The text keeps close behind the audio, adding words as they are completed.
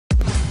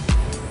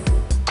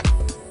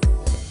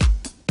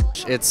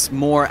watch. It's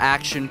more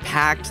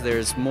action-packed,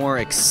 there's more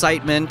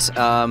excitement,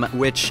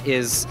 which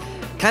is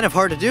kind of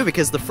hard to do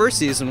because the first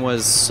season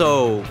was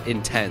so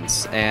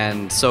intense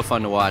and so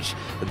fun to watch.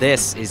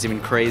 This is even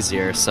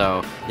crazier,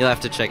 so you'll have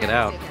to check it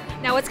out.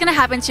 Now, what's going to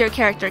happen to your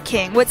character,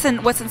 King? What's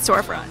in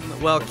store for us?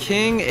 Well,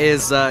 King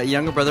is a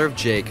younger brother of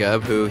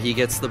Jacob, who he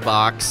gets the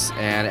box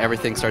and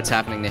everything starts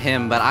happening to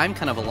him, but I'm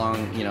kind of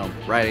along,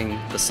 riding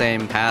the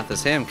same path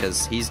as him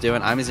because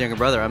I'm his younger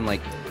brother. I'm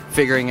like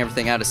figuring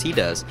everything out as he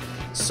does.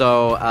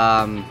 So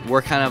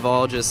we're kind of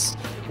all just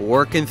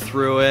working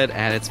through it,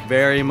 and it's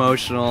very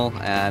emotional,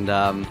 and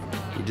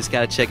you just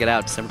got to check it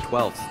out December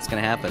 12th. It's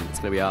going to happen. It's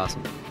going to be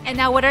awesome. And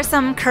now, what are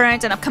some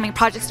current and upcoming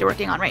projects you're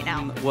working on right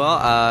now?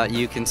 Well,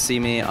 you can see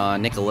me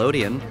on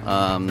Nickelodeon,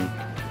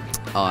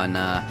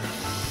 on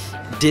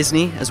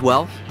Disney as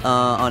well,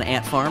 on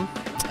Ant Farm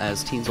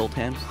as Teen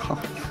Zoltan.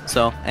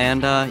 So,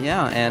 and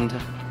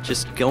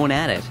just going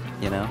at it,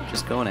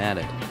 just going at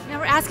it. Now,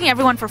 we're asking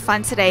everyone for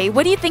fun today.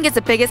 What do you think is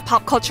the biggest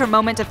pop culture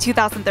moment of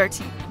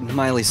 2013?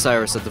 Miley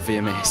Cyrus at the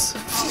VMAs.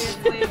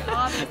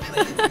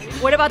 Obviously.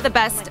 What about the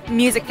best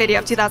music video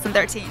of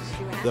 2013?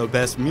 The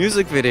best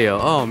music video?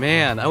 Oh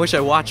man, I wish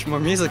I watched more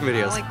music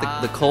videos.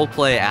 The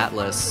Coldplay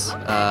Atlas,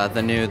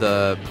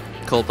 the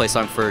Coldplay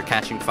song for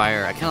Catching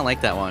Fire. I kind of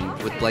like that one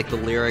with like the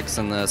lyrics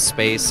and the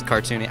space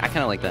cartoony. I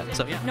kind of like that.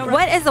 So yeah.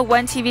 What is the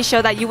one TV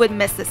show that you would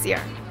miss this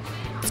year?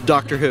 It's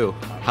Doctor Who.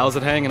 How's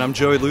it hanging? I'm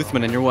Joey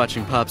Luthman, and you're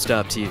watching Pop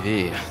Stop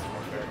TV.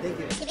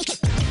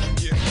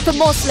 For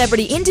more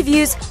celebrity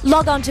interviews,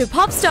 log on to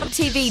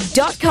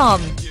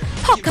popstoptv.com.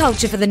 Pop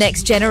culture for the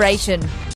next generation.